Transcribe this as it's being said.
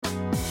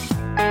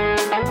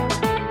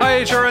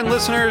HRN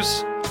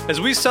listeners.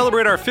 As we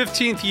celebrate our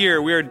 15th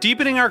year, we are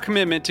deepening our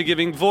commitment to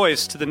giving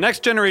voice to the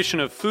next generation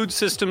of food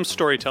systems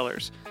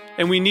storytellers,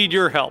 and we need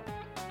your help.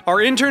 Our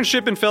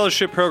internship and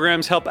fellowship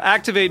programs help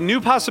activate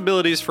new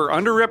possibilities for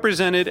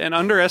underrepresented and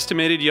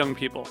underestimated young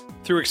people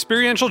through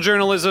experiential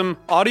journalism,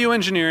 audio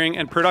engineering,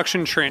 and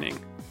production training.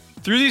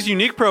 Through these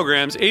unique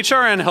programs,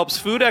 HRN helps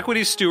food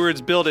equity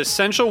stewards build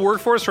essential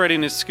workforce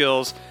readiness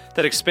skills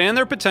that expand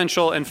their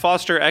potential and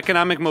foster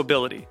economic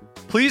mobility.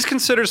 Please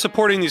consider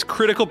supporting these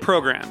critical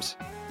programs.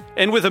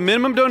 And with a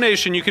minimum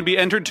donation, you can be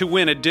entered to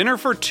win a dinner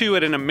for two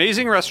at an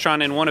amazing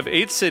restaurant in one of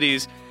 8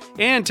 cities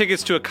and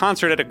tickets to a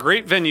concert at a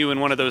great venue in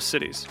one of those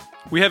cities.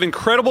 We have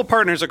incredible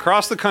partners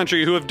across the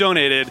country who have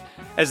donated,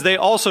 as they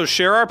also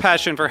share our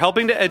passion for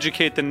helping to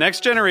educate the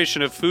next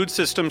generation of food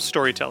systems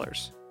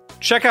storytellers.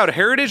 Check out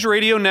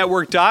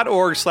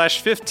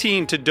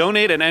heritageradionetwork.org/15 to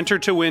donate and enter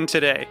to win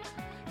today.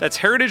 That's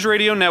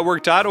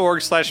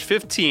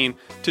heritageradionetwork.org/15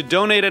 to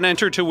donate and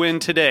enter to win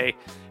today.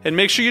 And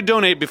make sure you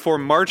donate before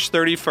March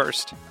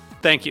 31st.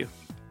 Thank you.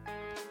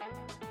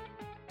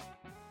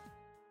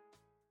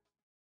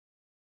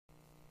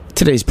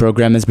 Today's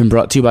program has been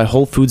brought to you by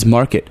Whole Foods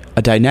Market,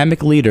 a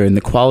dynamic leader in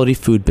the quality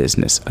food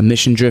business, a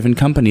mission-driven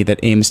company that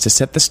aims to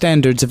set the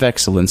standards of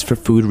excellence for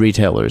food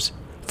retailers.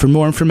 For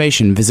more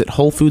information, visit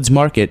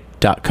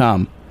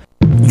WholeFoodsMarket.com.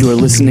 You're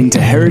listening to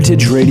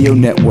Heritage Radio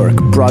Network,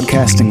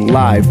 broadcasting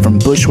live from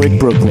Bushwick,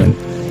 Brooklyn.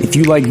 If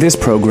you like this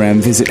program,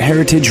 visit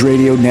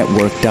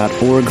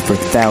heritageradionetwork.org for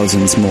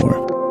thousands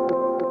more.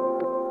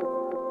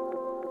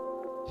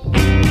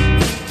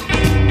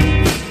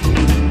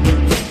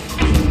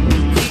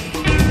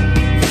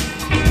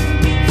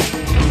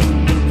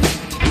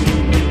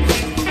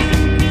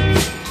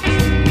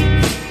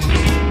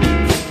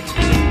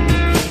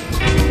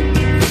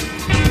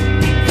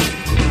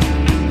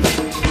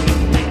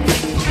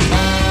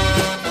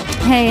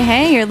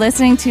 Hey, you're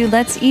listening to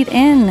Let's Eat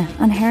In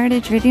on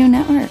Heritage Radio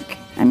Network.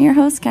 I'm your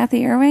host,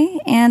 Kathy Irway,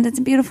 and it's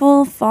a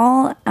beautiful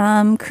fall,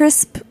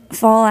 crisp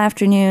fall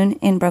afternoon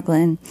in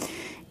Brooklyn.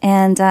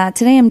 And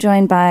today I'm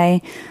joined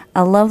by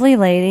a lovely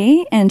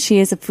lady, and she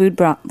is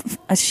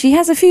she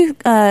has a few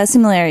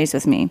similarities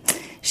with me.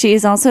 She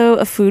is also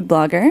a food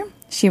blogger.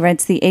 She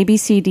writes the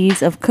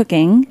ABCDs of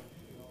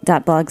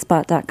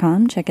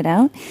Cooking.blogspot.com. Check it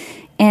out.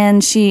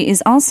 And she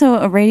is also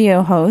a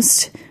radio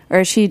host,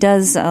 or she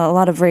does a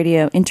lot of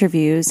radio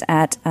interviews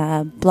at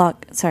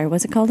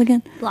what's it called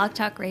again? Blog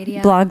Talk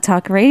Radio. Blog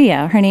Talk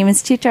Radio. Her name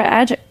is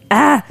Chitra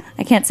I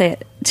can't say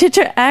it.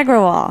 Chitra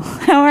Agrawal.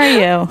 How are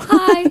you?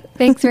 Hi.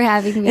 Thanks for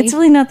having me. It's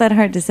really not that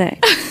hard to say.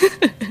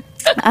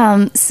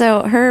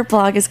 So her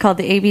blog is called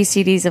the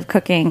ABCDs of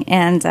Cooking,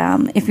 and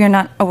if you're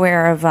not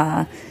aware of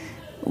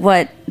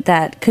what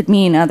that could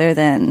mean other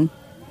than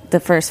the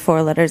first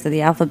 4 letters of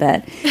the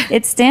alphabet,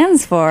 it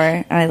stands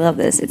for, I love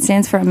this, it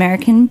stands for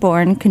American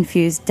Born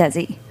Confused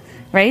Desi,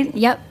 right?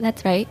 Yep,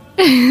 that's right.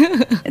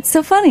 It's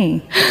so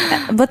funny.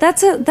 But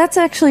that's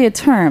actually a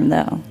term,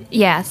 though.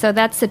 Yeah, so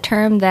that's a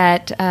term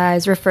that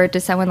is referred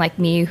to someone like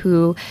me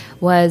who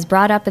was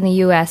brought up in the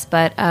U.S.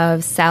 but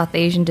of South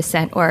Asian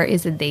descent, or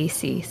is a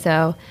Desi.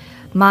 So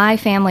my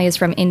family is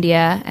from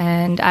India,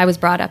 and I was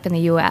brought up in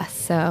the U.S.,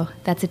 so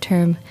that's a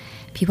term.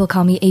 People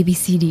call me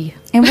ABCD.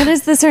 And what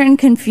is the certain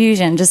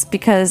confusion? Just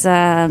because,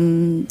 I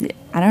don't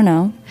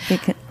know.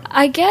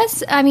 I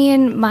guess,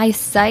 my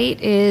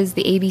site is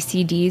the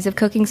ABCDs of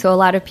cooking, so a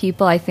lot of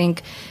people, I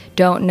think,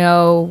 don't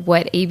know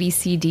what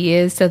ABCD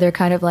is, so they're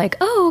kind of like,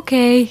 oh,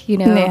 okay, the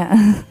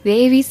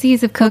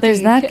ABCs of cooking. Well, there's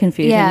that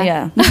confusion,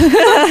 yeah.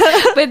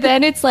 But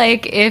then it's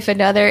like, if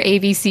another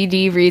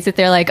ABCD reads it,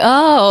 they're like,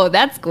 oh,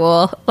 that's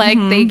cool. Like,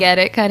 they get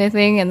it kind of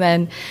thing, and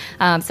then,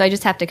 so I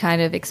just have to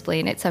kind of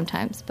explain it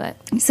sometimes, but.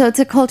 So it's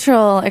a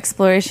cultural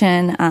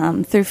exploration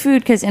through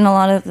food, because in a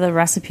lot of the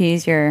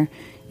recipes, you're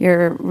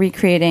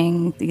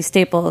recreating these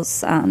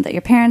staples that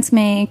your parents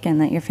make and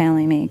that your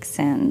family makes,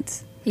 and...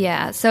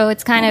 Yeah, so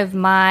it's kind of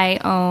my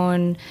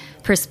own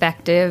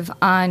perspective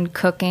on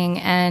cooking,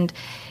 and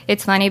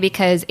it's funny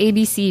because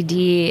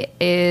ABCD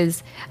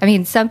is,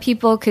 some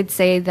people could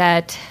say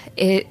that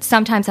it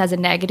sometimes has a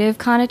negative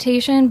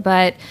connotation,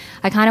 but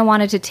I kind of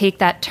wanted to take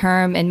that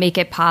term and make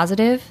it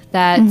positive,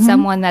 that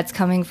someone that's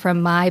coming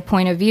from my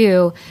point of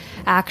view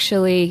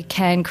actually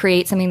can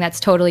create something that's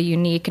totally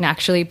unique and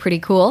actually pretty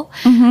cool.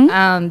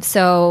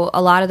 So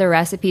a lot of the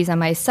recipes on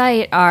my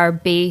site are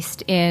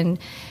based in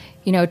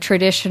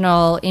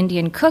traditional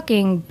Indian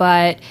cooking,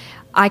 but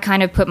I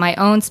kind of put my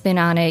own spin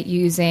on it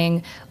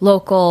using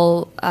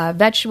local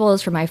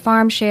vegetables from my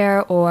farm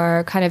share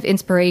or kind of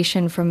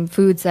inspiration from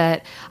foods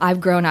that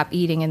I've grown up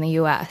eating in the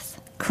U.S.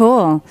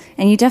 Cool.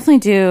 And you definitely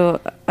do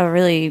a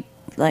really,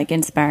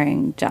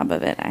 inspiring job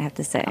of it, I have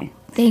to say.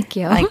 Thank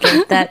you.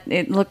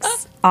 It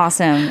looks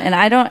awesome. And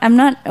I'm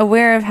not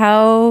aware of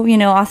how,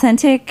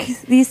 authentic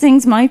these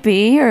things might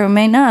be or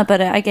may not, but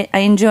I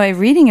enjoy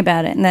reading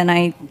about it. And then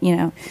I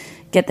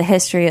get the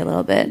history a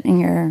little bit in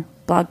your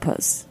blog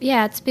posts.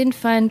 Yeah, it's been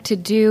fun to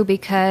do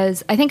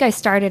because I think I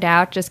started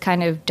out just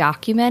kind of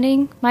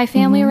documenting my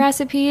family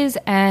recipes,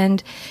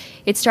 and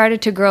it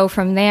started to grow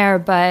from there,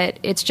 but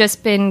it's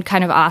just been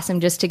kind of awesome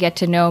just to get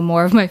to know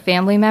more of my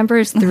family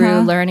members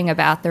through learning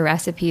about the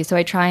recipe. So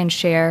I try and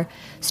share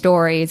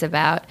stories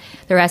about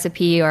the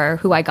recipe or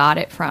who I got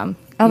it from.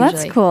 Oh,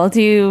 usually. That's cool.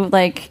 Do you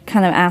like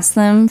kind of ask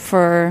them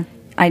for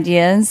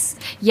ideas?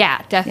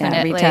 Yeah,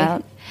 definitely. Yeah, reach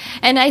out.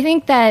 And I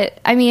think that,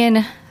 I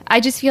mean, I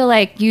just feel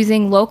like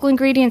using local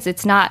ingredients,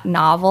 it's not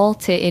novel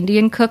to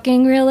Indian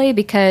cooking really,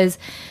 because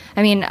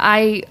I mean,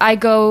 I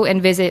go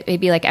and visit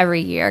maybe like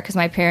every year because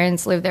my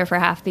parents live there for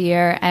half the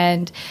year,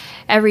 and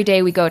every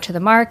day we go to the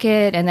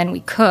market and then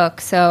we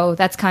cook. So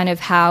that's kind of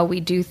how we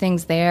do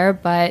things there.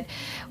 But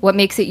what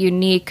makes it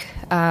unique,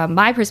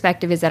 my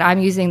perspective, is that I'm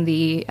using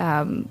the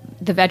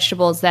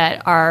vegetables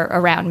that are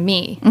around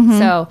me.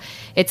 So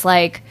it's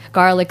like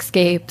garlic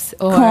scapes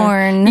or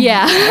corn.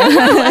 Yeah,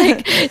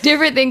 like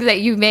different things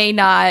that you may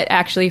not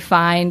actually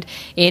find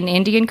in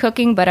Indian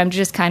cooking, but I'm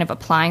just kind of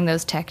applying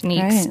those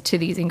techniques to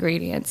these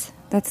ingredients.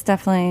 That's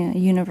definitely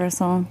a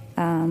universal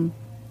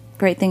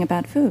great thing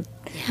about food.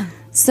 Yeah.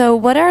 So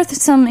what are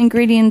some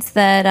ingredients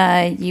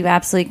that you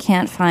absolutely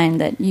can't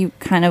find that you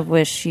kind of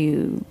wish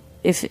you,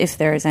 if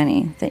there's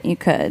any, that you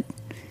could?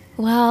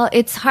 Well,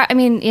 it's hard. I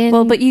mean,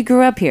 but you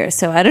grew up here,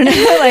 so I don't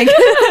know. Like,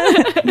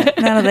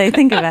 now that I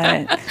think about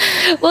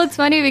it. Well, it's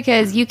funny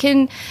because you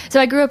can. So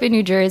I grew up in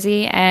New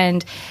Jersey,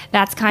 and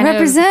that's kind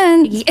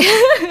Represent.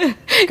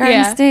 of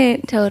Garden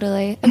State.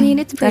 Totally. I mean,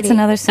 it's pretty. That's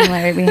another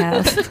similarity we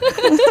have.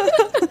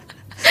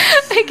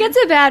 It gets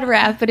a bad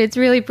rap, but it's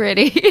really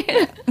pretty.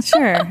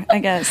 Sure, I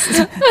guess.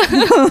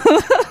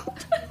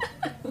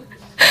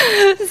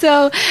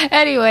 So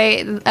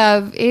anyway,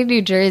 in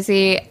New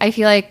Jersey, I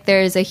feel like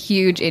there's a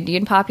huge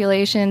Indian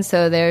population,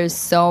 so there's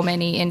so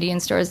many Indian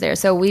stores there.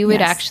 So we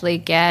would actually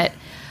get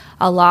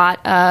a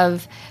lot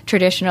of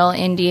traditional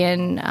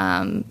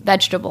Indian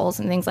vegetables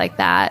and things like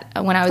that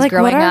when I was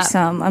growing up. What are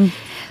some?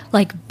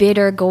 Like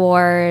bitter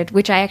gourd,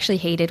 which I actually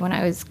hated when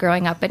I was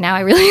growing up, but now I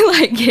really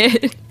like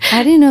it.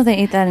 I didn't know they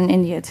ate that in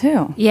India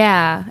too.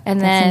 Yeah,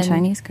 and That's then in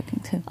Chinese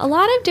cooking too. A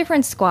lot of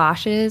different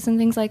squashes and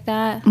things like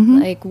that.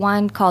 Like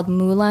one called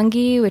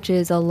mulangi, which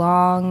is a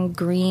long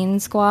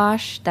green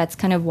squash that's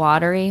kind of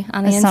watery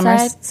on the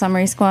inside.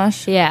 Summery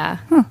squash? Yeah.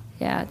 Huh.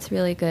 Yeah, it's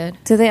really good.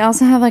 Do they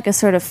also have like a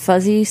sort of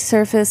fuzzy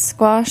surface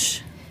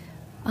squash?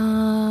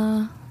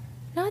 Not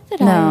that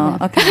No,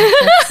 I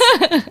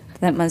okay.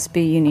 That must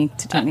be unique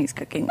to Chinese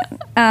cooking.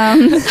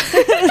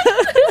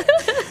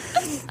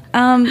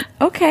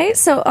 Okay,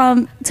 so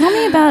tell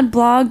me about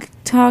Blog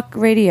Talk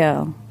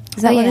Radio.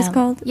 Is that what it's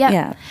called? Yep.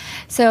 Yeah.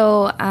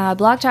 So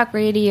Blog Talk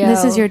Radio.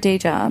 This is your day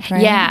job,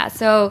 right? Yeah.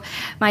 So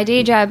my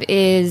day job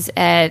is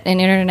at an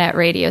internet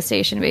radio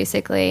station,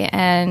 basically,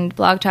 and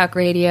Blog Talk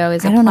Radio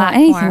is a platform. I don't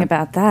know anything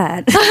about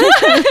that.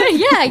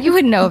 Yeah, you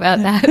wouldn't know about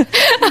that.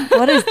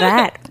 What is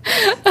that?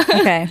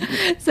 Okay.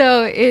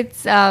 So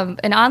it's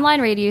an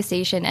online radio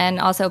station and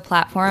also a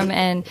platform,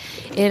 and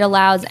it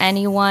allows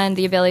anyone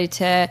the ability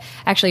to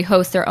actually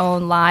host their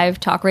own live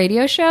talk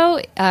radio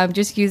show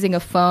just using a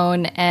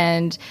phone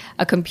and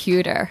a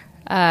computer.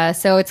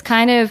 So it's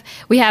kind of,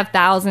 we have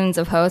thousands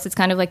of hosts. It's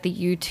kind of like the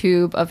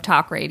YouTube of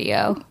talk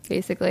radio,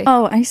 basically.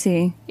 Oh, I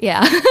see.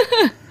 Yeah.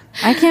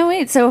 I can't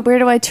wait. So where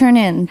do I turn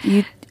in?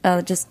 You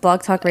just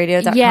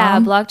blogtalkradio.com? Yeah,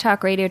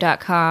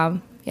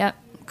 blogtalkradio.com. Yep.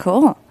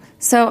 Cool.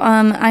 So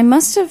I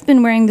must have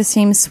been wearing the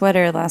same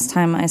sweater last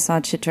time I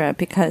saw Chitra,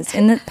 because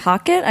in the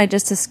pocket I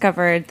just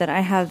discovered that I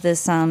have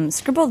this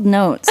scribbled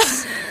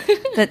notes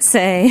that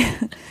say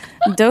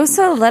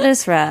dosa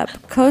lettuce wrap,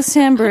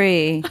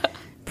 cosamburi,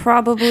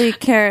 probably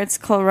carrots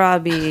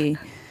kohlrabi,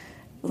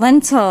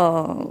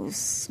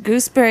 lentils,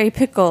 gooseberry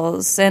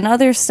pickles, and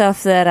other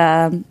stuff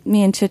that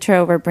me and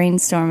Chitra were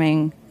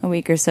brainstorming a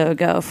week or so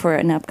ago for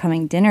an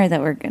upcoming dinner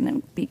that we're going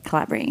to be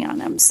collaborating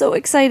on. I'm so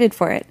excited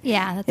for it.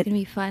 Yeah, that's going to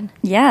be fun.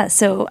 Yeah,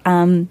 so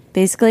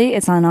basically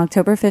it's on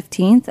October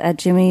 15th at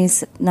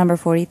Jimmy's number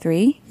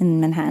 43 in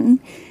Manhattan.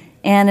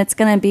 And it's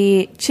going to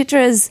be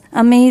Chitra's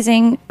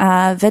amazing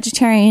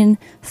vegetarian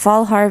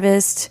fall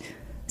harvest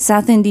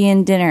South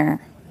Indian dinner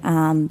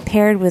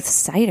paired with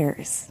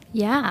ciders.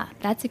 Yeah,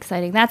 that's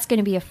exciting. That's going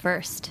to be a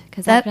first.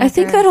 I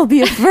think that'll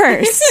be a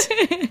first.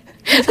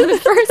 The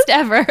first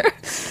ever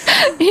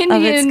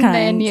Indian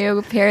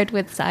menu paired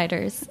with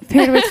ciders.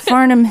 Paired with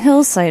Farnham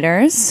Hill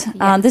ciders.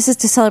 Yes. This is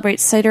to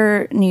celebrate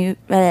Cider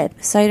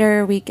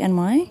Week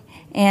NY.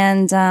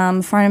 And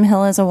Farnham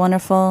Hill is a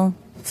wonderful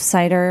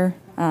cider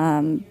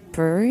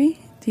brewery.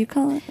 Do you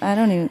call it? I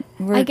don't even...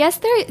 I guess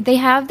they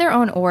have their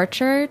own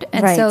orchard,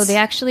 and so they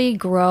actually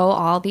grow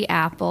all the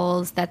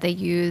apples that they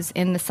use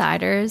in the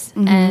ciders.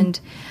 Mm-hmm. And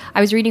I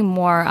was reading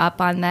more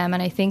up on them,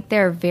 and I think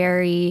they're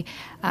very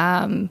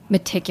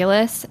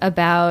meticulous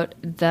about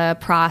the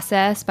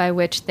process by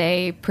which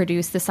they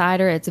produce the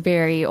cider. It's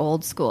very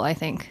old school, I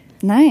think.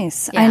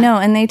 Nice. Yeah. I know.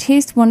 And they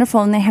taste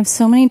wonderful, and they have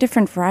so many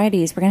different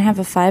varieties. We're going to have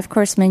a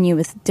 5-course menu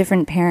with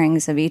different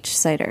pairings of each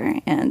cider.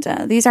 And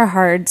these are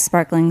hard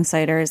sparkling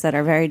ciders that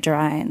are very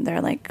dry, and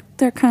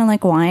they're kind of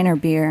like wine or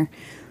beer.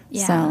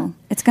 Yeah. So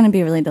it's going to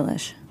be really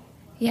delish.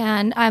 Yeah,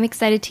 and I'm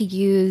excited to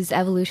use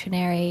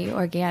Evolutionary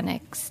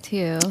Organics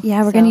too.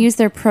 Yeah, we're going to use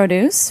their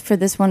produce for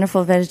this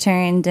wonderful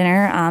vegetarian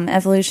dinner.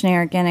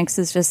 Evolutionary Organics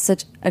is just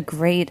such a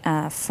great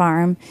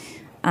farm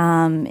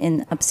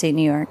in upstate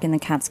New York in the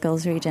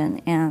Catskills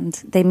region. And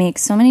they make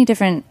so many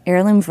different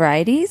heirloom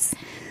varieties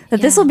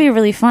that this will be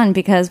really fun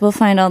because we'll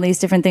find all these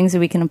different things that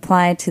we can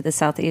apply to the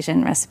South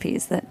Asian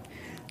recipes that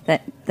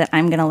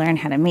I'm going to learn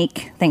how to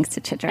make thanks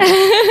to Chitra.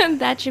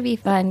 That should be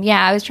fun.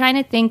 Yeah, I was trying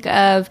to think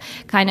of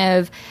kind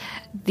of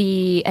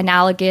the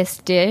analogous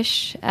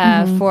dish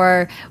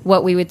for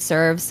what we would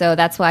serve. So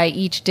that's why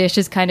each dish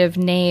is kind of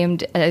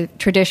named a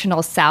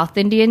traditional South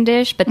Indian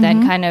dish, but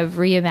then kind of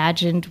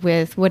reimagined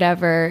with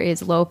whatever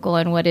is local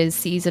and what is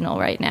seasonal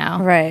right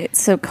now. Right.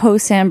 So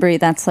kosambri,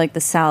 that's like the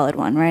salad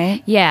one,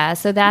 right? Yeah.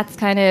 So that's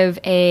kind of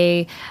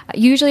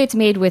usually it's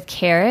made with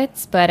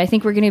carrots, but I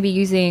think we're going to be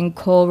using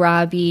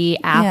kohlrabi,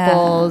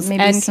 apples,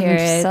 maybe and some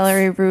carrots.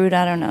 Celery root,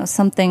 I don't know,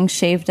 something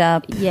shaved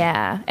up.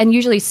 Yeah. And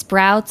usually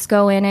sprouts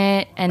go in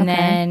it, and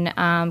then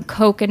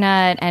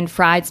coconut and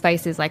fried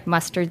spices like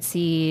mustard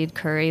seed,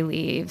 curry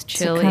leaves,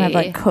 chili. So kind of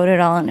like coat it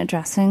all in a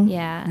dressing.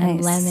 Yeah, Nice.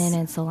 and lemon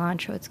and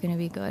cilantro. It's going to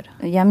be good.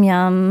 Yum,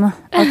 yum.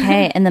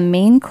 Okay, and the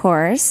main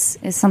course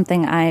is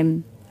something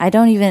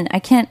I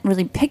can't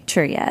really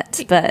picture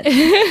yet, but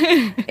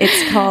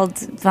it's called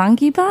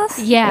vangibath?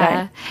 Yeah,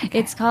 Right. Okay.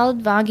 It's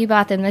called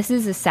vangibath, and this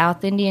is a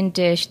South Indian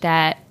dish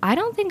that I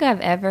don't think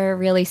I've ever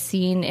really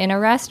seen in a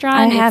restaurant.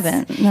 I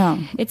haven't, no.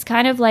 It's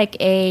kind of like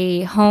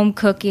a home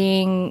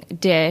cooking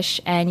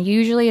dish, and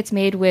usually it's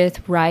made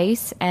with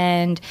rice,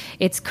 and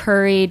it's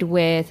curried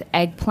with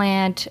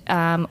eggplant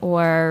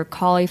or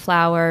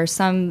cauliflower,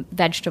 some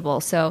vegetable.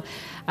 So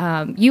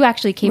you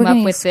actually came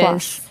up with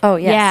squash. this. Oh,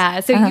 yes. Yeah,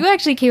 so you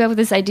actually came up with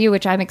this idea,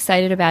 which I'm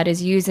excited about,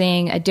 is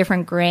using a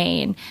different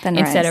grain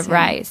instead of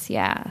rice.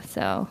 Yeah,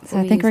 so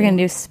I think we're going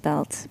to do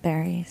spelt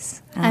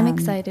berries. I'm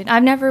excited.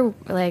 I've never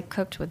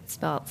cooked with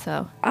spelt,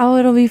 so Oh,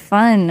 it'll be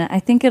fun. I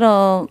think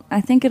it'll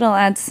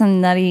add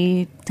some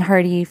nutty,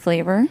 hearty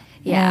flavor.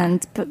 Yeah.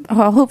 And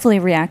hopefully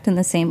react in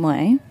the same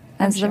way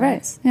as sure. the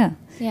rice. Yeah.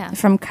 Yeah.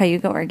 From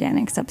Cayuga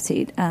Organics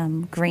Upstate,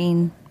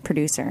 grain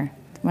producer.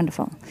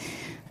 Wonderful.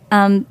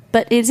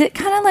 But is it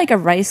kind of like a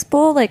rice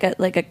bowl, like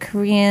a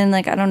Korean,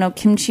 I don't know,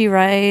 kimchi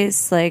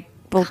rice,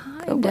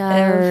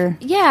 or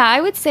yeah, I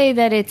would say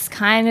that it's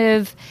kind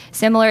of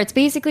similar. It's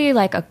basically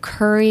like a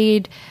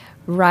curried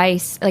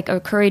rice, like a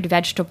curried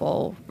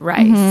vegetable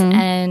rice,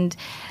 and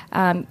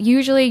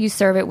usually you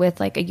serve it with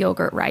like a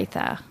yogurt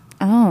raita.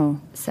 Oh,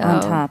 So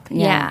on top,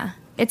 yeah.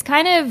 It's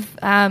kind of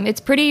it's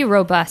pretty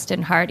robust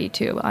and hearty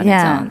too on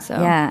its own. So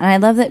yeah, and I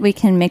love that we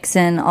can mix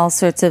in all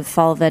sorts of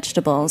fall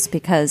vegetables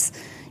because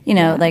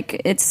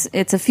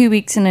it's a few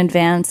weeks in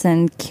advance,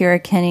 and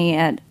Kira Kenny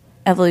at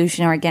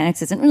Evolution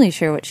Organics isn't really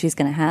sure what she's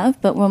going to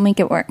have, but we'll make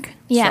it work.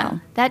 Yeah, So.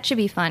 that should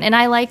be fun. And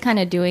I like kind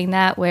of doing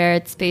that where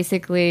it's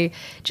basically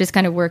just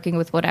kind of working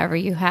with whatever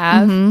you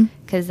have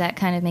because that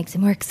kind of makes it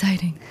more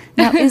exciting.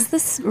 Now, is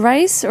this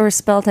rice or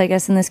spelt, I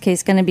guess in this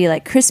case, going to be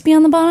like crispy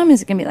on the bottom?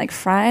 Is it going to be like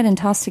fried and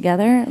tossed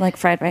together like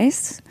fried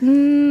rice?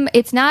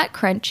 It's not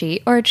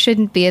crunchy, or it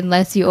shouldn't be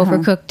unless you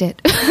overcooked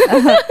it.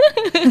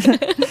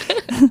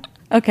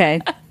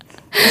 Okay.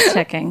 Just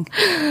checking.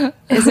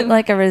 Is it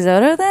like a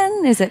risotto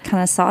then? Is it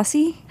kind of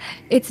saucy?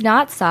 It's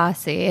not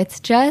saucy. It's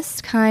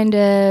just kind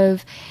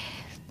of,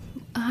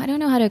 I don't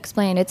know how to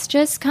explain. It's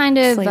just kind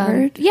of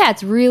Flavored? yeah,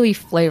 it's really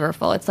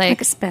flavorful. It's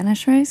Like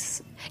Spanish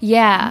rice?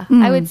 yeah,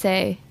 I would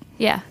say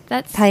yeah.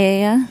 That's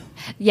Paella?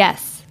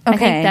 yes. I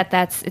Okay.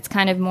 think it's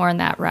kind of more in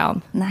that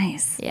realm.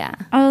 Nice. Yeah.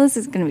 Oh, this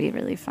is going to be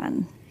really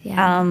fun.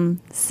 Yeah.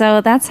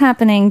 So that's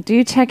happening.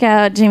 Do check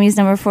out Jamie's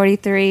number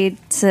 43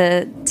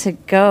 to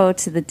go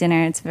to the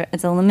dinner.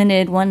 It's a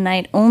limited one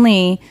night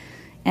only,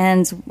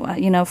 and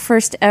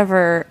first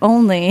ever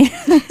only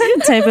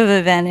type of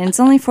event. And it's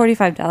only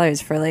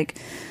 $45 for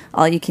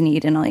all you can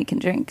eat and all you can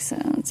drink. So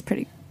it's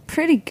pretty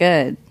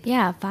good.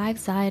 Yeah, 5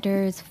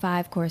 ciders,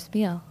 5-course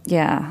meal.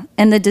 Yeah,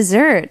 and the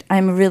dessert.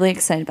 I'm really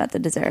excited about the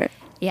dessert.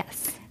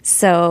 Yes.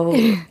 So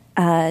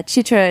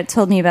Chitra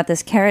told me about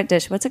this carrot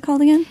dish. What's it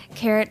called again?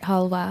 Carrot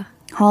halwa.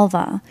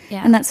 Halva.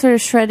 Yeah. And that's sort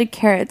of shredded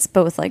carrots,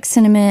 both like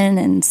cinnamon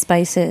and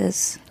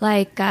spices.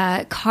 Like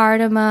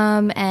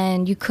cardamom,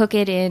 and you cook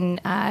it in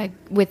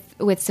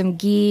with some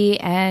ghee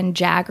and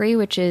jaggery,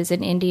 which is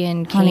an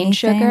Indian cane Honey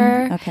sugar.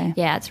 thing? Okay.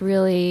 Yeah, it's a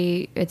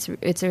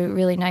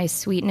really nice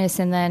sweetness,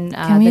 and then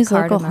Can we the use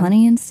cardamom. local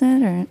honey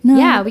instead, or no?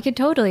 Yeah, we could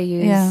totally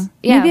use. Yeah.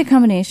 Yeah, Maybe a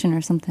combination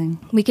or something.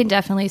 we can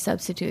definitely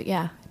substitute.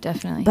 Yeah,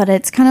 definitely. But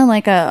it's kind of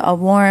like a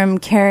warm,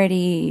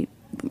 carroty,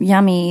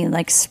 yummy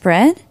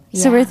spread.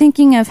 So Yeah. we're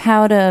thinking of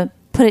how to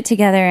put it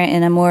together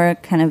in a more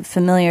kind of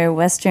familiar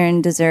Western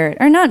dessert,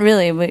 or not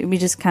really. We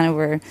just kind of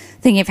were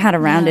thinking of how to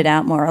round it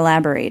out more,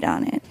 elaborate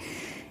on it.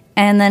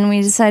 And then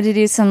we decided to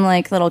do some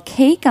little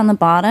cake on the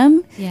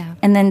bottom. Yeah.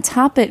 And then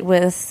top it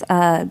with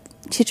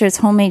Chitra's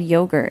homemade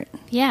yogurt.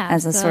 Yeah,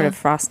 As a so- sort of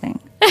frosting.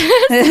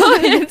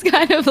 It's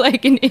kind of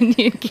like an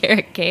Indian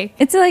carrot cake.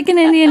 It's like an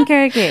Indian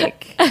carrot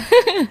cake.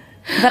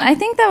 But I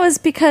think that was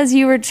because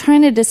you were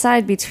trying to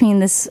decide between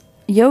this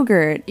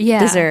yogurt Yeah.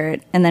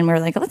 dessert, and then we were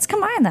like, let's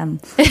combine them.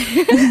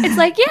 It's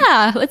like,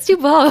 yeah, let's do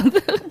both.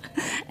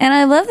 And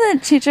I love that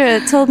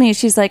Chitra told me,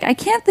 she's like, I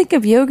can't think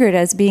of yogurt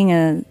as being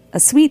a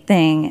sweet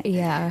thing.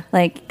 Yeah.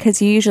 Like,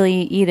 because you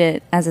usually eat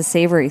it as a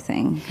savory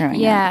thing growing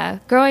up. Yeah.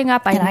 Growing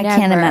up, I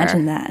Can't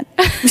imagine that.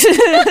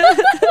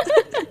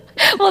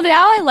 Well,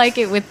 now I like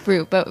it with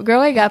fruit, but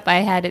growing up, I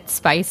had it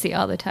spicy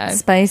all the time.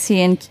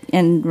 Spicy and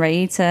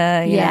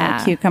raita,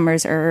 Yeah.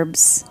 cucumbers,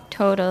 herbs.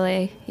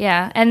 Totally.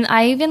 Yeah. And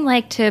I even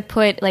like to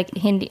put like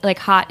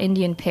hot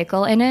Indian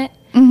pickle in it.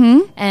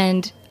 Mm-hmm.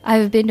 And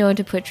I've been known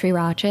to put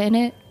sriracha in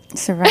it.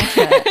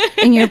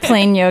 Sriracha in your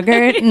plain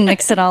yogurt and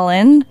mix it all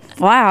in.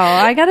 Wow,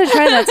 I gotta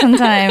try that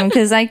sometime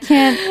because I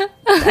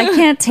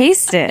can't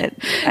taste it.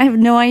 I have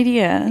no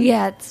idea.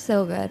 Yeah, it's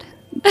so good.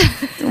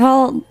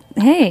 Well,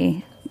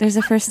 hey, there's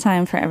a first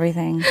time for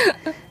everything,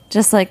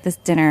 just like this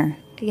dinner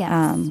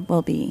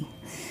will be.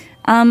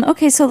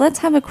 Okay, so let's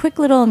have a quick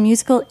little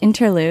musical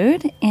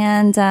interlude,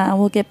 and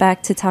we'll get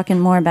back to talking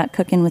more about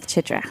cooking with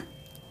Chitra.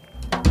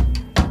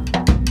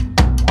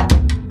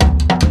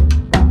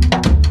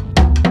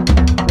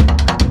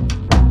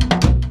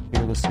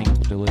 You're listening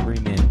to Delivery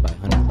Man by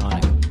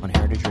Honeyclonic on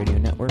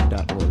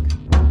heritageradionetwork.org.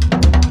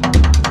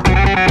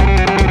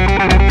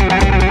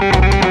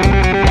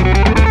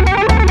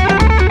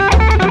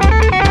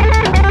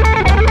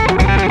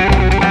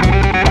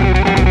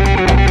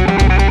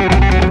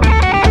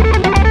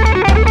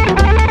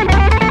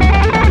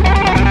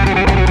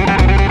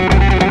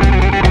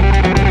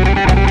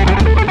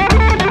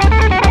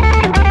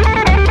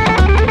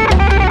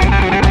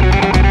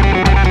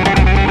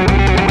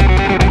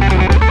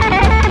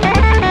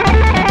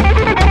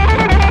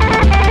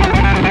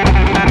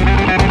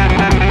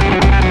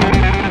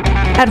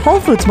 At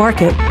Whole Foods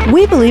Market,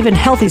 we believe in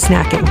healthy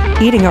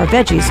snacking, eating our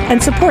veggies,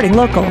 and supporting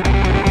local.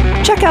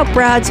 Check out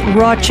Brad's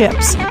Raw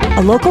Chips,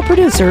 a local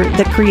producer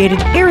that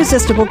created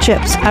irresistible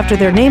chips after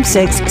their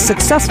namesake's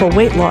successful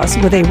weight loss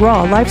with a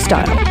raw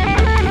lifestyle.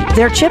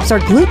 Their chips are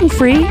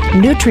gluten-free,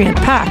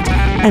 nutrient-packed,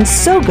 and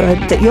so good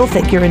that you'll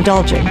think you're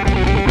indulging.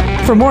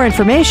 For more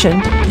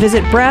information,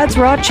 visit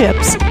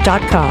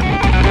bradsrawchips.com.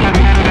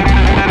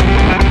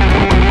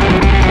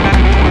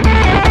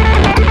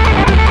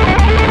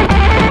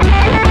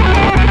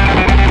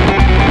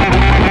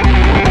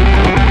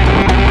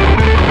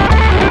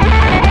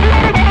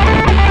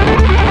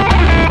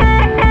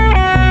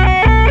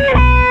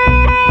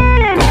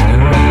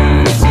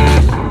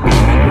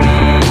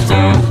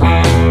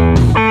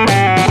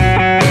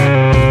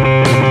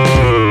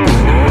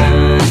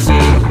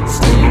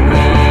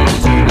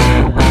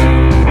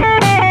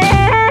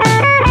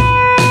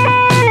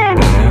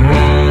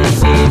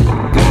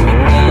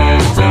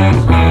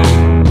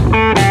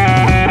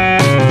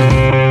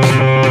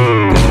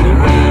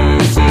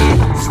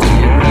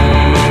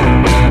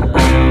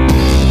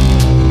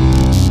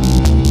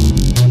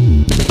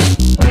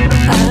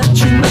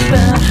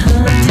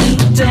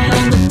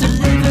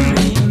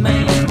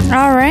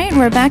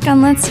 We're back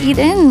on Let's Eat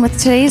In with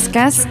today's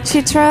guest,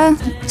 Chitra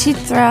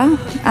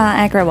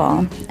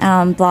Agrawal,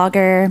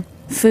 blogger,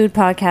 food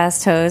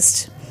podcast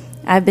host.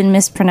 I've been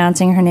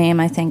mispronouncing her name,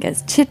 I think,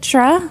 as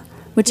Chitra,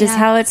 which is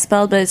how it's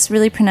spelled, but it's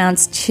really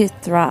pronounced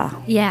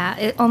Chitra.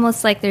 Yeah,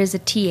 almost like there's a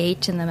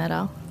TH in the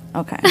middle.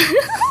 Okay.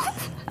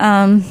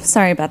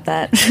 Sorry about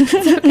that.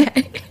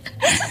 Okay.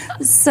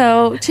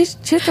 So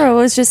Chitra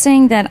was just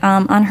saying that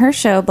on her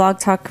show, Blog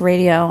Talk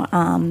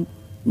Radio,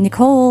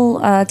 Nicole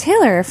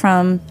Taylor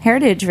from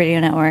Heritage Radio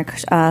Network,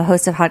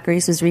 host of Hot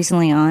Grease, was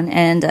recently on,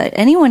 and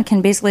anyone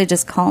can basically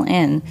just call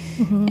in.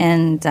 Mm-hmm.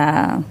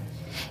 And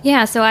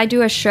yeah, so I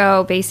do a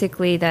show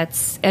basically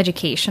that's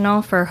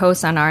educational for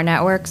hosts on our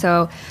network.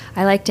 So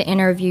I like to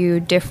interview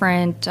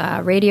different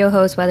radio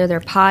hosts, whether they're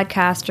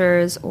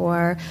podcasters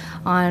or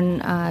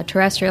on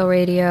terrestrial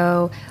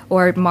radio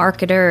or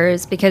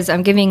marketers, because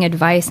I'm giving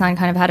advice on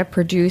kind of how to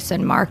produce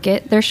and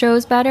market their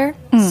shows better.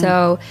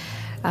 So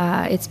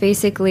it's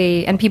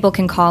basically, and people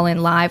can call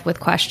in live with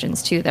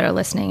questions too that are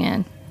listening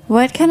in.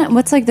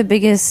 What's like the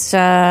biggest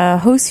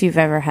host you've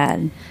ever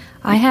had?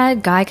 I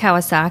had Guy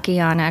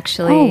Kawasaki on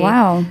actually. Oh,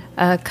 wow.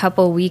 A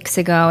couple weeks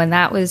ago, and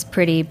that was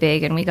pretty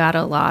big, and we got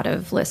a lot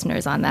of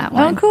listeners on that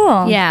one. Oh,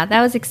 cool. Yeah,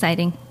 that was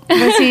exciting.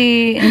 Was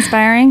he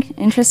inspiring,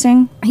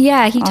 interesting?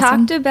 Yeah, he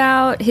Awesome. talked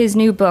about his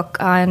new book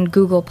on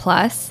Google+.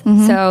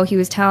 Mm-hmm. So he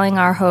was telling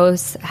our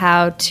hosts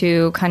how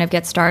to kind of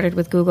get started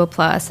with Google+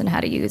 and how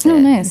to use it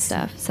and nice.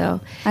 stuff.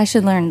 So I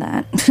should learn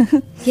that.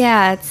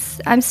 yeah,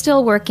 I'm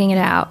still working it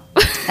out.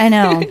 I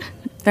know.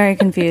 Very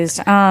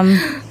confused.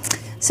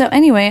 So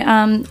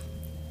anyway,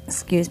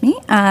 excuse me.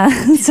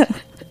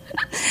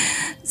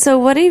 So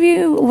what are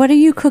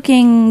you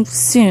cooking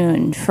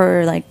soon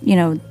for, like, you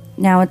know,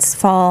 now it's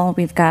fall,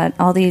 we've got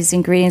all these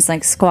ingredients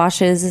like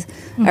squashes,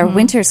 or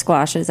winter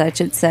squashes, I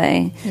should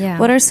say. Yeah.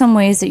 What are some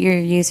ways that you're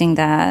using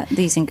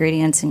these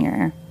ingredients in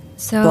your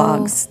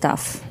blog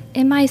stuff?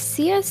 In my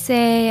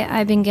CSA,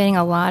 I've been getting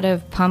a lot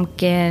of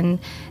pumpkin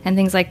and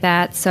things like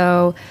that.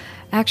 So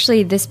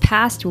Actually, this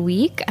past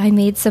week, I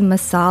made some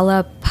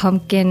masala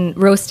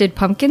roasted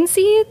pumpkin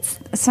seeds.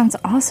 That sounds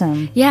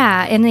awesome.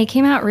 Yeah, and they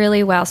came out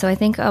really well. So I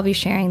think I'll be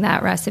sharing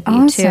that recipe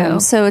Awesome. too.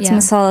 So it's Yeah.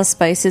 masala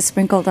spices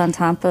sprinkled on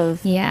top of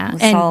Yeah,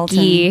 with and salt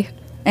ghee.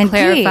 and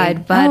clarified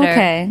ghee. butter. Oh,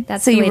 okay.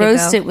 That's so the you way to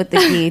roast go. it with the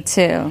ghee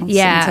too.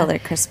 Yeah. Until they're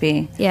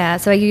crispy. Yeah,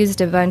 so I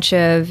used a bunch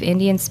of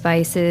Indian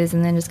spices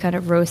and then just kind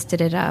of roasted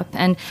it up.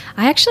 And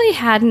I actually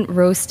hadn't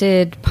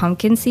roasted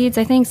pumpkin seeds,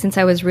 I think, since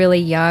I was really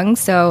young.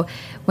 So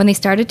when they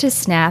started to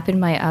snap in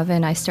my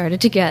oven, I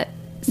started to get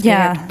scared.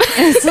 Yeah,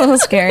 it's a little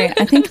scary.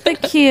 I think the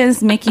key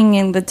is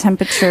making the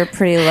temperature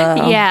pretty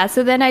low. Yeah,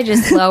 so then I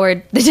just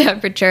lowered the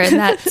temperature and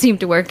that seemed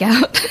to work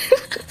out.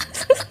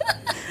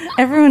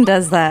 Everyone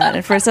does that.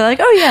 At first they're like,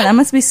 oh yeah, that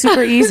must be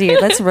super easy.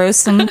 Let's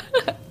roast some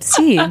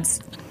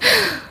seeds.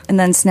 And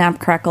then snap,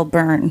 crackle,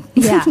 burn.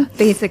 Yeah,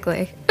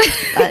 basically.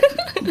 But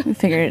we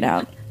figured it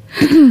out.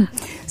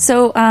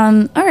 So,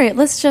 all right,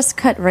 let's just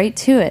cut right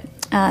to it.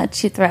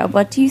 Chitra,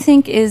 what do you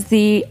think is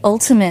the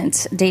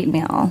ultimate date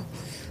meal?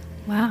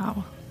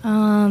 Wow.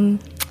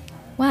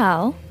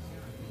 Well,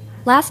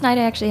 last night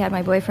I actually had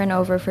my boyfriend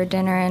over for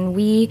dinner and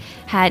we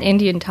had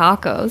Indian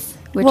tacos,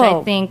 which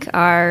Whoa. I think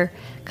are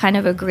kind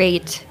of a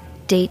great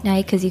date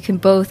night because you can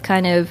both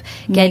kind of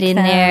get Make in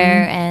them.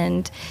 there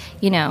and,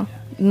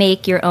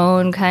 make your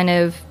own kind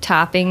of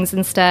toppings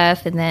and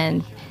stuff, and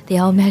then they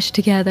all mesh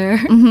together.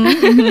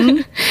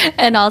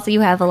 And also you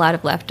have a lot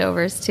of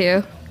leftovers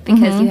too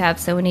because you have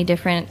so many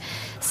different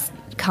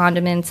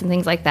condiments and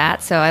things like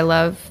that. So I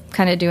love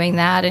kind of doing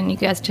that, and you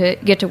guys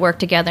get to work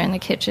together in the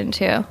kitchen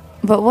too.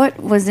 But what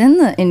was in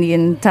the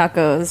Indian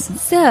tacos?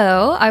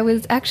 So I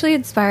was actually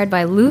inspired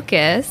by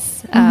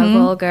Lucas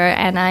Volger,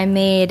 and I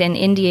made an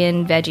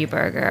Indian veggie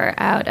burger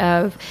out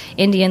of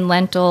Indian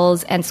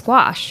lentils and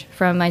squash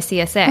from my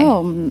CSA.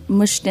 Oh,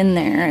 mushed in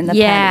there in the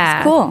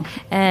Yeah, patties. Cool.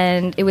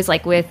 And it was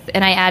like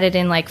and I added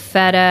in like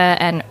feta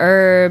and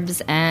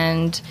herbs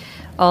and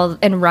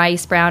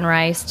rice, brown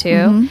rice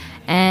too.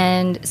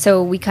 And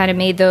so we kind of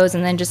made those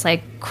and then just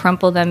like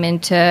crumple them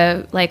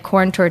into like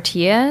corn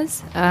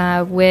tortillas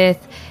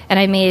and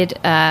I made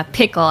a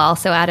pickle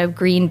also out of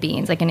green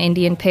beans, like an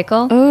Indian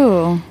pickle.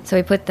 Ooh. So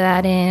we put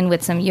that in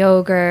with some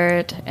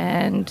yogurt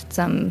and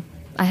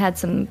I had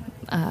some,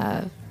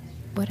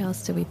 what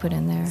else did we put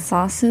in there?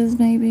 Sauces,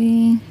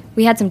 maybe?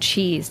 We had some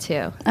cheese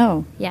too.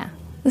 Oh, Yeah.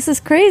 this is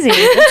crazy.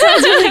 That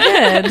sounds really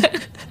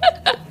good.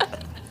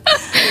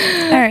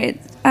 All right.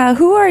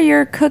 Who are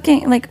your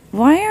cooking?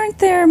 Why aren't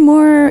there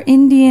more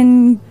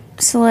Indian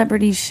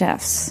celebrity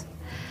chefs?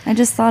 I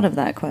just thought of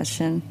that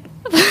question.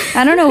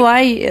 I don't know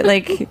why, you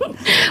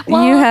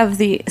have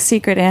the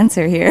secret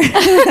answer here.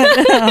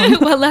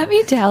 Well, let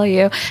me tell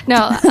you. No,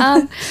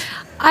 I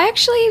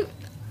actually,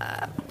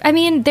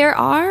 there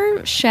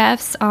are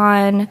chefs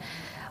on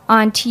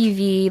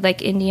TV,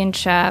 like Indian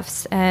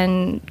chefs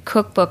and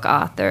cookbook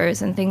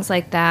authors and things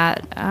like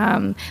that.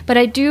 But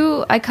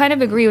I kind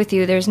of agree with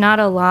you. There's not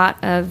a lot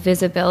of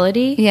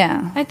visibility.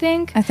 Yeah. I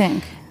think.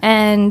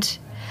 And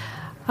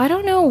I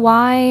don't know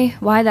why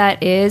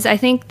that is. I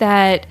think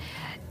that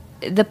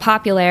the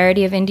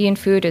popularity of Indian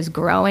food is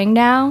growing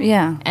now.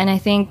 Yeah. And I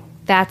think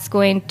that's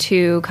going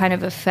to kind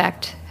of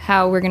affect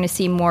how we're going to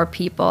see more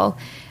people,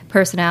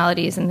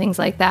 personalities and things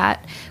like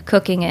that,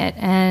 cooking it.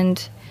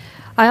 And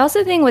I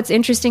also think what's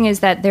interesting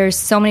is that there's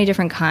so many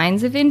different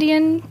kinds of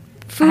Indian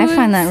food. I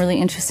find that really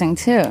interesting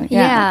too.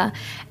 Yeah.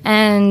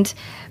 And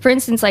for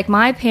instance, like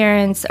my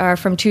parents are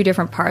from two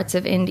different parts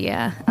of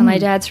India. My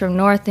dad's from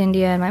North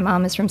India and my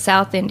mom is from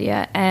South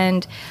India.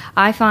 And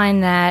I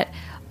find that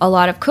a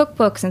lot of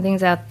cookbooks and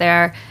things out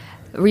there,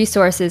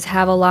 resources,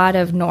 have a lot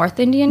of North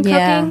Indian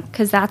cooking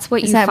because that's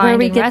what Is you that find where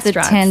we in get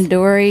restaurants. the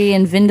tandoori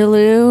and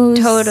vindaloo?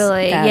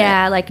 Totally. Got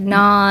Yeah, it. like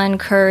naan,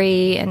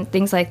 curry, and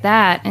things like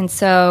that. And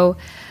so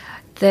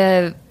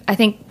I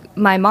think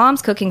my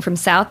mom's cooking from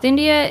South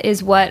India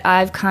is what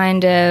I've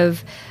kind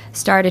of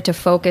started to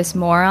focus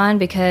more on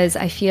because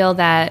I feel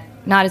that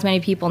not as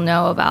many people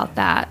know about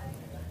that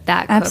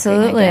cooking,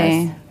 Absolutely.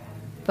 I guess.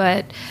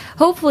 But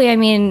hopefully,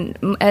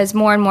 as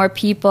more and more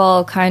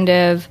people kind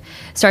of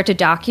start to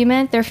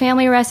document their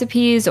family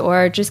recipes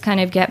or just kind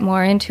of get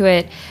more into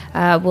it,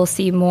 we'll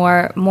see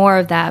more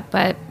of that.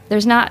 But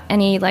there's not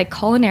any like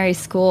culinary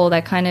school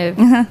that kind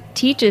of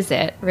teaches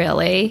it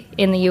really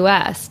in the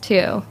U.S.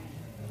 too.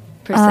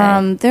 Per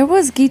se. There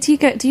was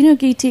Geetika. Do you know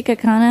Geetika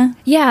Khanna?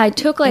 Yeah, I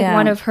took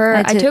one of her.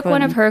 I took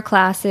one of her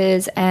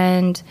classes,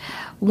 and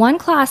one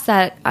class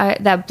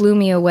that blew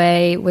me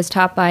away was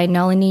taught by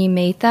Nalini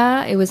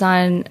Mehta. It was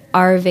on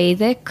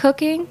Ayurvedic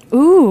cooking.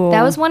 Ooh.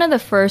 That was one of the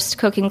first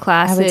cooking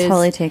classes. I would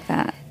totally take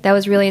that. That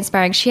was really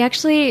inspiring. She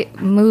actually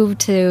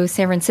moved to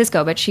San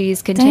Francisco, but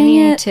she's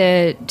continuing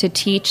to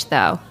teach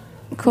though.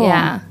 Cool.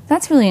 Yeah.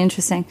 That's really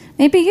interesting.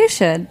 Maybe you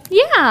should.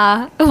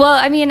 Yeah. Well,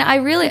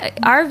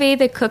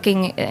 Ayurvedic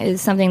cooking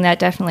is something that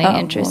definitely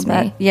interests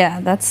me.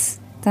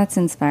 That's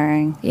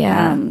inspiring.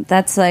 Yeah.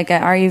 That's like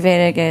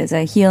Ayurvedic is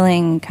a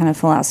healing kind of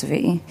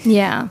philosophy.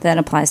 Yeah. That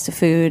applies to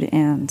food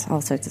and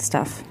all sorts of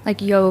stuff.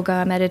 Like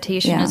yoga,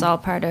 meditation Yeah. is all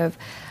part of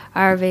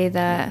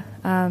Ayurveda.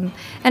 And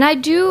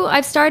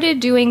I've started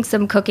doing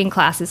some cooking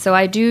classes. So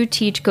I do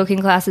teach cooking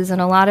classes,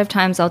 and a lot of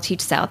times I'll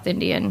teach South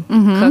Indian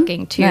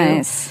cooking too.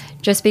 Nice.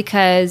 Just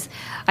because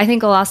I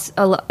think a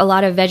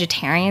lot of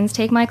vegetarians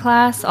take my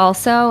class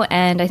also,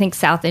 and I think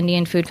South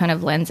Indian food kind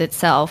of lends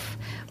itself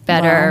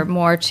better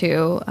more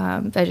to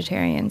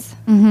vegetarians.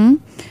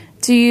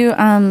 Do you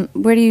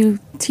where do you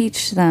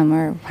teach them,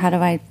 or how do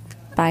I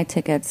buy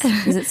tickets?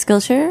 Is it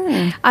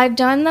Skillshare? Or? I've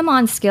done them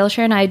on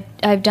Skillshare, and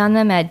I've done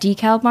them at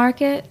Decal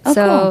Market. Oh,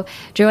 so cool.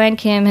 Joanne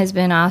Kim has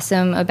been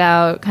awesome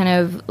about kind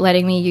of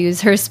letting me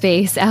use her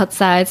space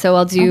outside. So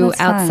I'll do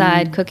that's fun.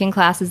 outside cooking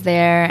classes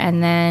there,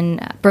 and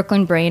then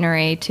Brooklyn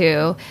Brainery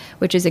too,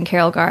 which is in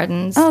Carroll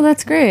Gardens. Oh,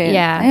 that's great.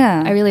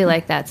 Yeah, I really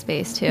like that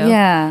space too.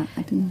 Yeah.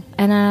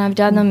 And I've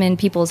done them in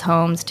people's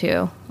homes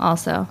too,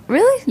 also.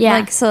 Really? Yeah.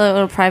 Like so a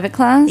little private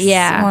class?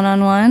 Yeah.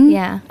 One-on-one?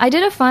 Yeah. I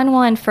did a fun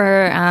one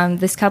for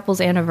this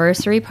couple's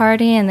anniversary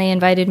party, and they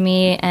invited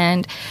me,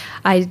 and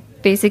I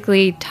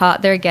basically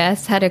taught their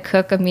guests how to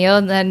cook a meal,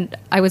 and then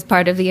I was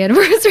part of the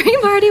anniversary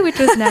party, which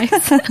was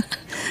nice.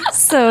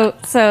 So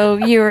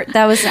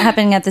that was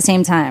happening at the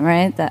same time,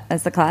 right?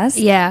 As the class?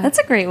 Yeah. That's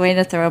a great way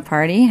to throw a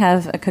party.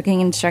 Have a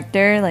cooking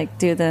instructor like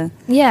do the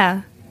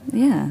Yeah.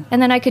 Yeah.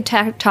 And then I could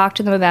talk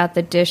to them about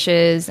the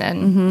dishes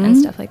and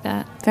stuff like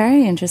that.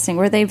 Very interesting.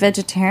 Were they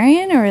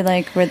vegetarian or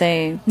like were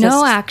they just...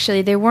 No,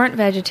 actually, they weren't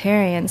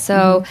vegetarian.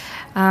 So,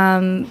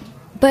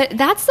 but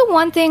that's the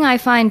one thing I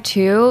find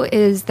too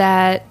is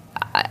that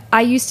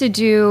I used to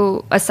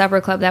do a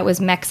supper club that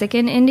was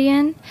Mexican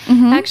Indian,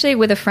 actually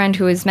with a friend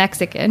who is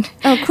Mexican.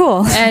 Oh,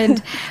 cool.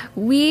 And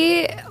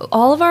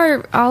all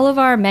of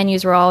our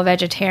menus were all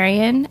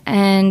vegetarian,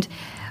 and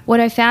what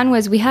I found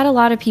was we had a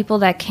lot of people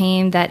that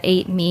came that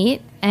ate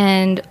meat,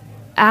 and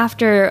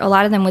after a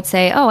lot of them would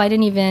say, "Oh, I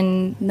didn't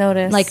even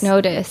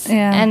notice."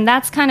 Yeah. And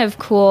that's kind of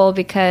cool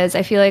because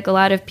I feel like a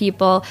lot of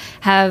people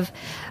have,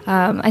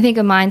 I think,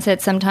 a mindset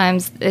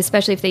sometimes,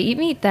 especially if they eat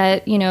meat,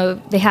 that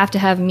they have to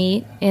have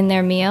meat in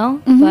their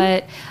meal.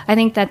 But I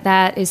think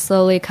that is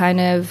slowly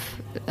kind of.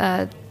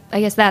 I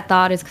guess that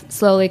thought is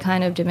slowly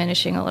kind of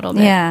diminishing a little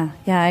bit. Yeah,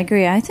 I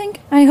agree. I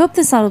hope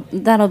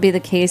that'll be the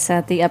case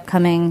at the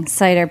upcoming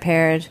cider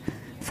paired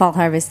fall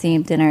harvest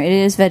themed dinner. It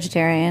is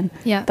vegetarian.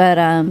 Yeah. But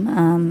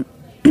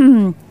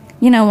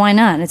why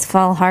not? It's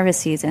fall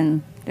harvest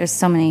season. There's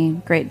so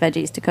many great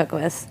veggies to cook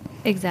with.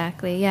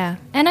 Exactly, yeah.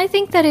 And I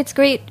think that it's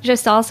great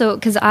just also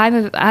because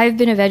I've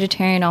been a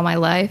vegetarian all my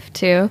life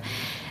too.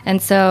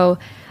 And so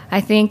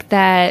I think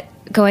that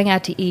going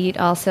out to eat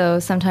also,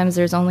 sometimes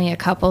there's only a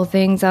couple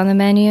things on the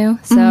menu.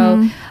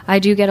 So I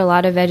do get a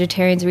lot of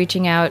vegetarians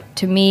reaching out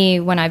to me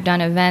when I've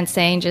done events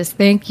saying just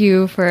thank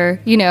you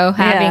for,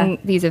 having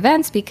these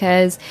events,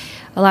 because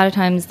a lot of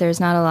times there's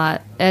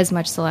not as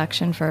much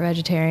selection for a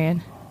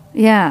vegetarian.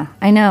 Yeah,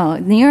 I know.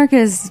 New York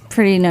is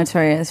pretty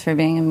notorious for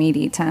being a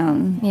meaty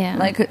town.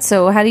 Yeah.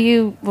 So how do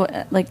you,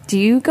 do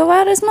you go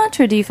out as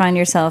much, or do you find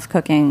yourself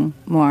cooking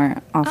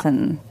more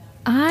often?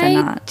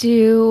 I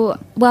do,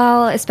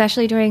 well,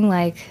 especially during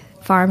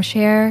farm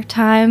share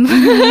time.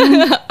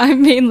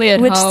 I'm mainly at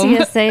Which home.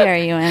 CSA are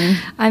you in?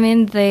 I'm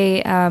in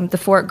the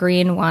Fort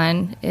Greene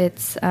one.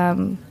 It's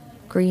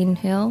Green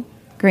Hill.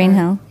 Green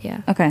Hill?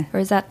 Yeah. Okay. Or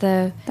is that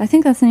I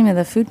think that's the name of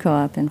the food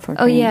co-op in Fort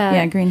Greene. yeah.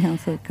 Yeah, Green Hill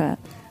Food Co-op.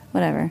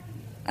 Whatever.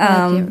 I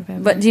can't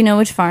remember. But do you know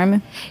which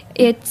farm?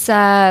 It's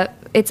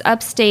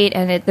upstate,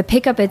 and the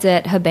pickup is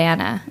at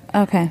Habana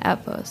Okay.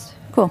 Outpost.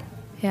 Cool.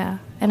 Yeah.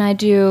 And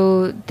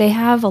they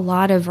have a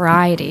lot of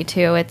variety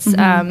too. It's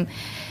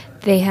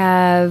they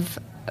have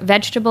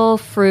vegetable,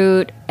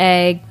 fruit,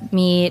 egg,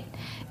 meat,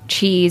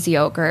 cheese,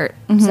 yogurt.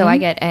 So I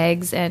get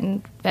eggs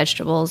and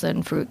vegetables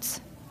and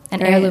fruits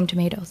and heirloom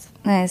tomatoes.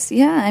 Nice.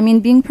 Yeah, I mean,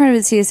 being part of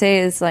the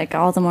CSA is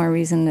all the more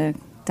reason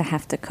to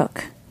have to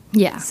cook.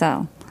 Yeah.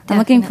 So I'm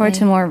looking forward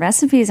to more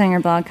recipes on your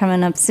blog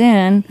coming up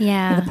soon.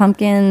 Yeah. The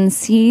pumpkin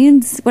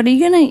seeds. What are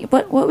you gonna?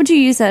 What would you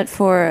use that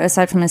for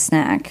aside from a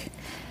snack?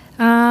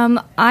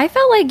 I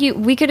felt like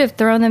we could have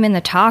thrown them in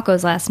the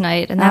tacos last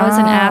night, and that was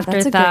an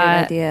afterthought.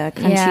 That's a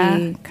great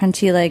idea.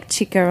 Crunchy like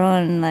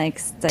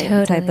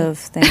chicharron type of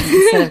thing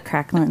instead of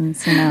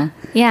cracklins,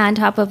 Yeah, on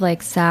top of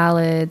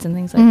salads and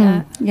things like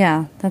that.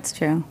 Yeah, that's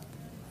true.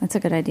 That's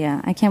a good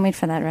idea. I can't wait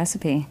for that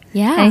recipe.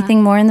 Yeah.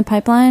 Anything more in the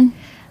pipeline?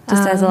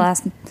 Just as a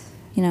last,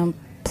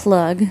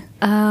 plug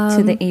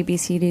to the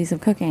ABCDs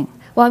of cooking.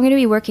 Well, I'm going to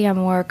be working on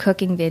more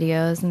cooking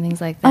videos and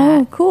things like that.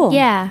 Oh, cool.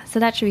 Yeah, so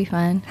that should be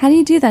fun. How do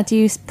you do that? Do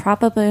you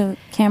prop up a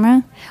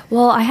camera?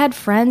 Well, I had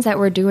friends that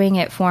were doing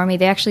it for me.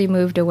 They actually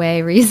moved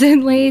away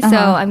recently, so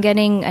I'm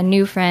getting a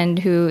new friend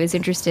who is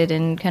interested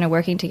in kind of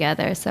working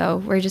together.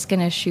 So we're just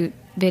going to shoot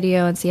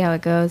video and see how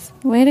it goes.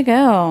 Way to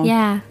go.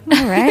 Yeah.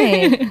 All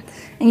right.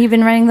 And you've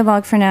been writing the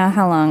blog for now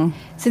how long?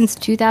 Since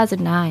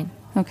 2009.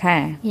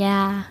 Okay.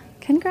 Yeah.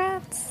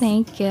 Congrats.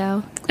 Thank you.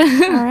 All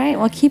right.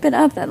 Well, keep it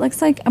up. That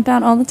looks like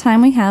about all the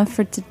time we have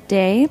for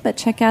today. But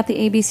check out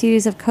the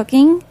ABCs of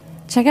cooking.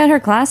 Check out her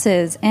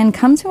classes. And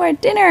come to our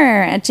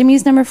dinner at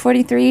Jimmy's number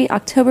 43,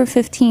 October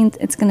 15th.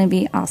 It's going to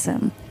be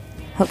awesome.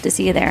 Hope to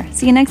see you there.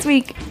 See you next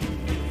week.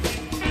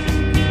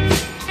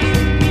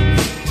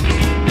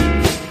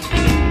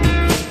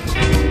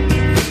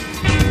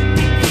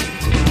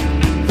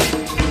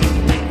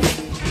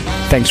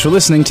 Thanks for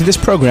listening to this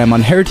program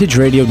on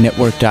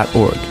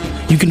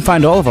heritageradionetwork.org. You can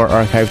find all of our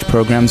archived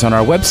programs on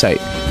our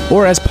website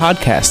or as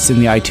podcasts in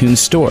the iTunes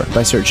Store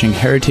by searching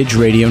Heritage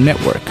Radio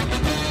Network.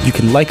 You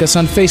can like us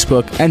on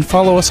Facebook and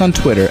follow us on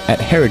Twitter at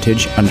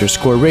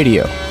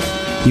 @heritage_radio.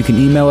 You can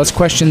email us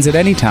questions at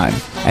any time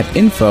at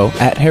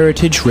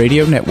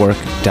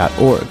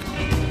info@heritageradionetwork.org.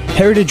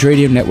 Heritage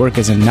Radio Network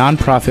is a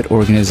nonprofit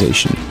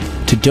organization.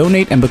 To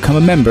donate and become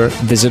a member,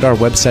 visit our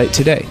website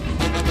today.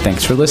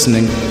 Thanks for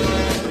listening.